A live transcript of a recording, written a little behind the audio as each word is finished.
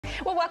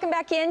Well, welcome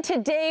back in.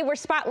 Today, we're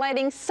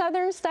spotlighting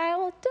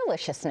Southern-style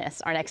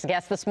deliciousness. Our next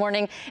guest this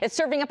morning is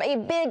serving up a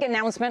big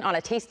announcement on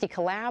a tasty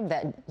collab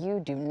that you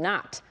do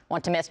not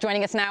want to miss.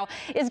 Joining us now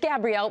is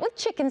Gabrielle with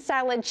Chicken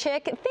Salad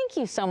Chick. Thank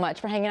you so much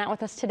for hanging out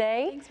with us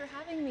today. Thanks for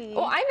having me.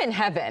 Well, I'm in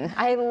heaven.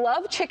 I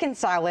love chicken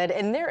salad,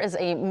 and there is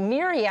a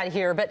myriad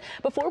here. But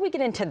before we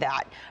get into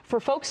that, for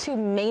folks who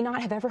may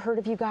not have ever heard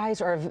of you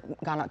guys or have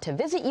gone out to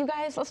visit you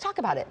guys, let's talk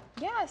about it.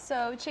 Yeah,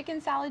 so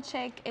Chicken Salad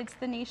Chick, it's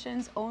the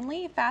nation's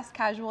only fast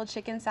casual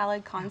chicken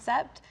salad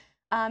concept.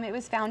 It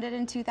was founded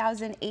in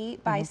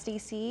 2008 by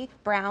Stacy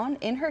Brown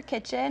in her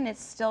kitchen.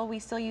 We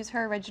still use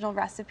her original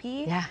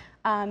recipe. Yeah.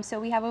 So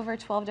we have over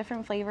 12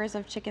 different flavors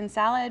of chicken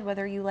salad,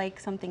 whether you like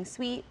something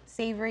sweet,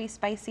 savory,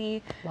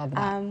 spicy. Love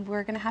that.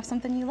 We're gonna have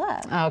something you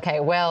love. Okay,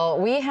 well,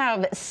 we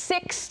have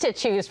 6 to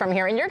choose from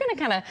here, and you're gonna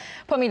kind of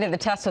put me to the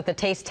test with the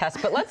taste test,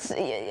 but let's,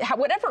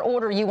 whatever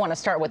order you want to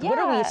start with, what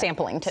are we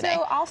sampling today?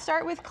 So I'll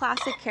start with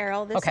Classic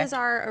Carol. This is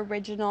our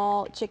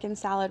original chicken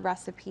salad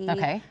recipe.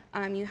 Okay.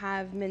 You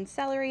have minced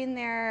celery in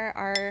there,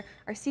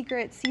 our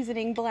secret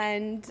seasoning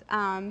blend.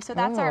 So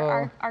that's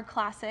our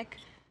classic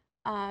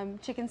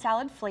chicken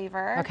salad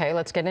flavor. Okay,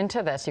 let's get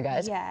into this, you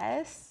guys.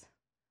 Yes.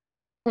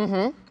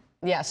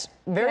 Yes,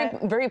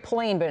 very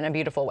plain, but in a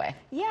beautiful way.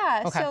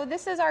 Yeah, Okay. so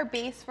this is our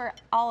base for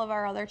all of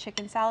our other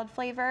chicken salad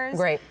flavors.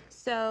 Great.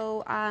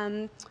 So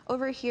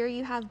over here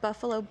you have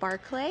buffalo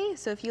barclay.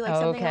 So if you like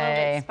something a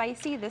little bit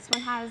spicy, this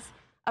one has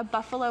a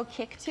buffalo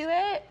kick to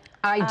it.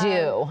 I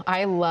do.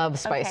 I love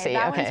spicy. Okay,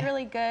 that one's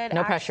really good.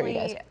 No pressure, you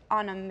guys.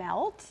 On a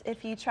melt,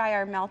 if you try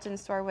our melt in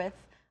store with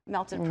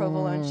melted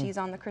provolone cheese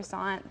on the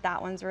croissant,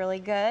 that one's really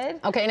good.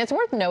 Okay, and it's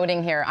worth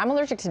noting here, I'm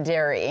allergic to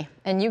dairy,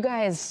 and you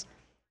guys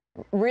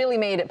really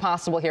made it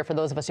possible here for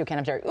those of us who can't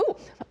have dairy. Ooh,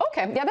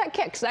 okay, yeah, that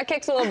kicks. That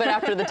kicks a little bit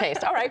after the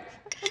taste. All right.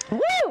 Woo!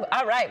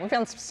 All right, we're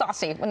feeling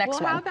saucy.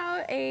 Next one. How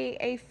about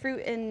a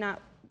fruit and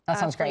nut that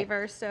sounds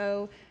flavor? Great.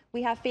 So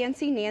we have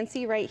Fancy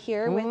Nancy right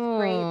here with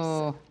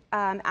grapes,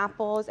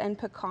 apples, and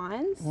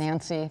pecans.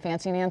 Nancy,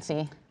 Fancy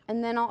Nancy.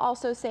 And then I'll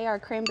also say our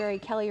Cranberry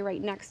Kelly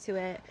right next to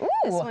it. Ooh.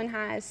 This one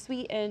has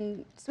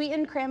sweetened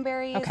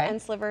cranberries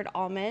and slivered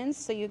almonds,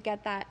 so you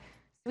get that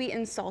sweet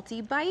and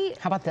salty bite.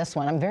 How about this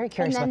one? I'm very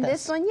curious about this. And then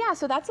this one, yeah,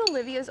 so that's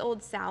Olivia's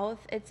Old South.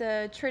 It's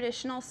a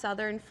traditional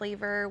Southern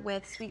flavor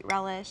with sweet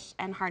relish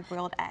and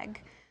hard-boiled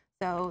egg.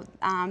 So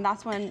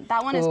that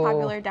one is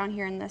popular down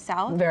here in the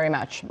South. Very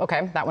much.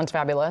 Okay, that one's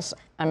fabulous.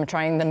 I'm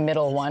trying the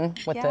middle one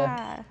with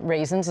the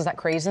raisins. Is that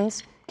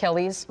craisins?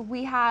 Kelly's?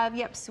 We have,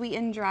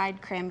 sweetened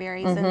dried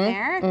cranberries in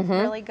there.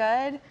 Really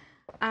good.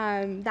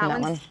 That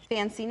one's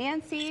Fancy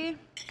Nancy.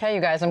 Okay,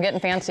 you guys, I'm getting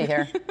fancy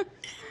here.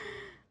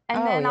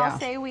 And then I'll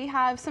say we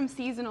have some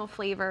seasonal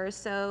flavors.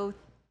 So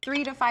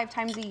 3 to 5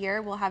 times a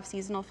year, we'll have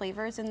seasonal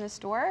flavors in the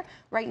store.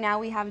 Right now,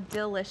 we have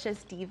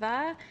Delicious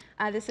Diva.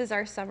 This is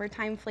our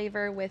summertime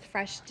flavor with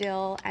fresh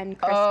dill and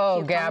crisp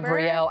cucumber.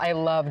 Gabrielle, I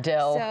love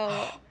dill.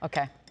 So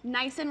okay.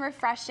 Nice and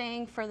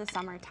refreshing for the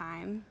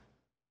summertime.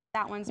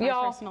 That one's my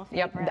personal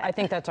favorite. Yep, I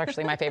think that's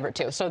actually my favorite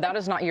too. So that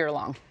is not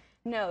year-long.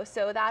 No,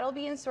 so that'll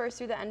be in stores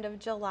through the end of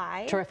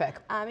July. Terrific.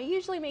 It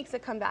usually makes a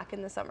comeback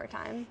in the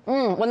summertime.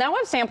 Well, now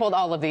I've sampled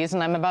all of these,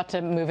 and I'm about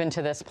to move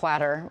into this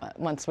platter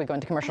once we go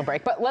into commercial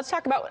break. But let's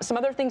talk about some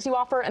other things you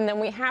offer, and then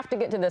we have to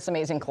get to this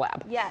amazing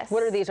collab. Yes.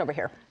 What are these over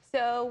here?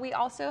 So we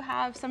also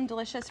have some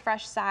delicious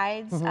fresh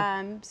sides.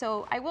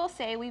 So I will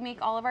say we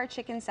make all of our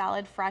chicken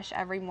salad fresh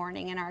every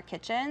morning in our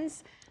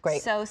kitchens.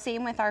 Great. So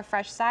same with our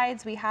fresh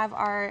sides. We have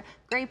our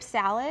grape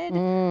salad.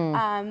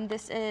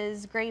 This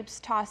is grapes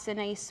tossed in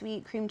a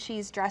sweet cream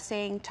cheese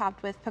dressing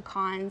topped with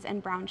pecans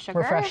and brown sugar.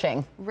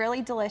 Refreshing.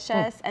 Really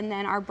delicious. And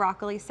then our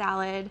broccoli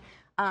salad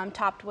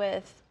topped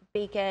with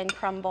bacon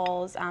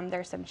crumbles.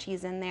 There's some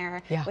cheese in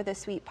there with a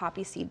sweet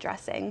poppy seed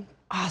dressing.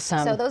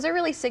 Awesome. So those are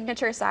really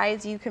signature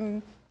sides.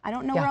 I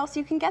don't know where else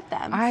you can get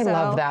them. I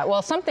love that.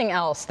 Well, something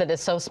else that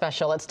is so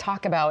special, let's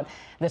talk about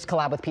this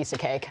collab with Piece of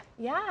Cake.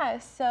 Yeah,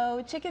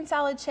 so Chicken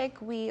Salad Chick,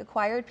 we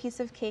acquired Piece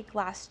of Cake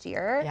last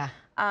year.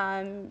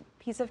 Yeah.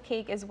 Piece of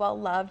Cake is well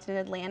loved in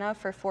Atlanta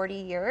for 40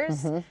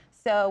 years.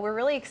 So we're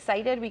really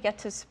excited we get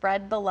to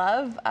spread the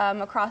love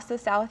across the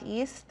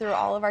Southeast through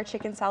all of our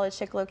Chicken Salad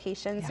Chick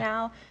locations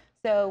now.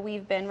 So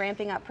we've been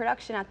ramping up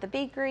production at the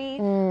bakery,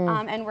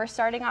 and we're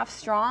starting off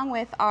strong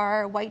with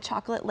our white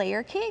chocolate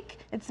layer cake.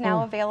 It's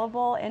now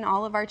available in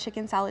all of our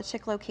Chicken Salad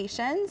Chick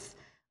locations.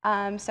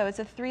 So it's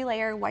a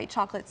 3-layer white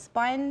chocolate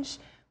sponge.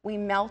 We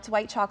melt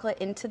white chocolate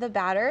into the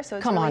batter, so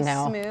it's really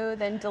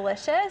smooth and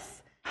delicious.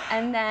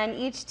 And then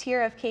each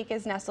tier of cake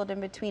is nestled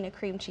in between a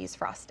cream cheese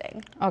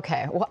frosting.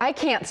 Okay, well, I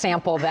can't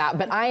sample that,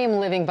 but I am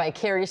living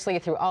vicariously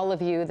through all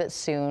of you that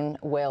soon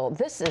will.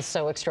 This is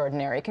so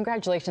extraordinary.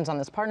 Congratulations on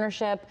this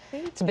partnership.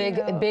 It's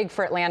big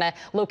for Atlanta.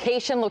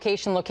 Location.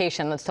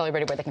 Let's tell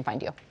everybody where they can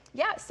find you.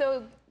 Yeah,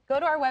 so go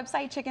to our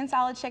website,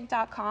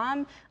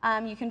 chickensaladchick.com.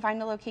 You can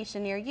find a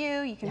location near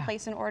you. You can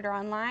place an order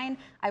online.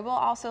 I will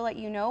also let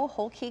you know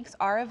whole cakes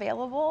are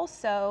available.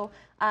 So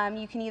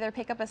you can either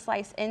pick up a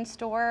slice in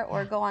store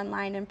or go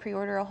online and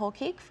pre-order a whole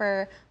cake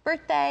for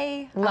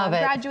birthday,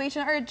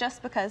 graduation, or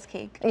just because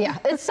cake. Yeah,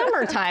 it's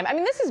summertime. I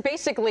mean, this is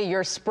basically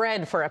your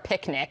spread for a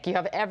picnic. You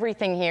have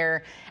everything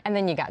here, and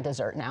then you got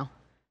dessert now.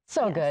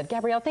 So good.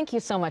 Gabrielle, thank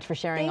you so much for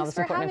sharing all this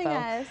important info.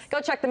 Thanks for having us.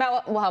 Go check them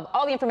out. We'll have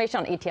all the information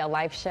on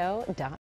etliveshow.com.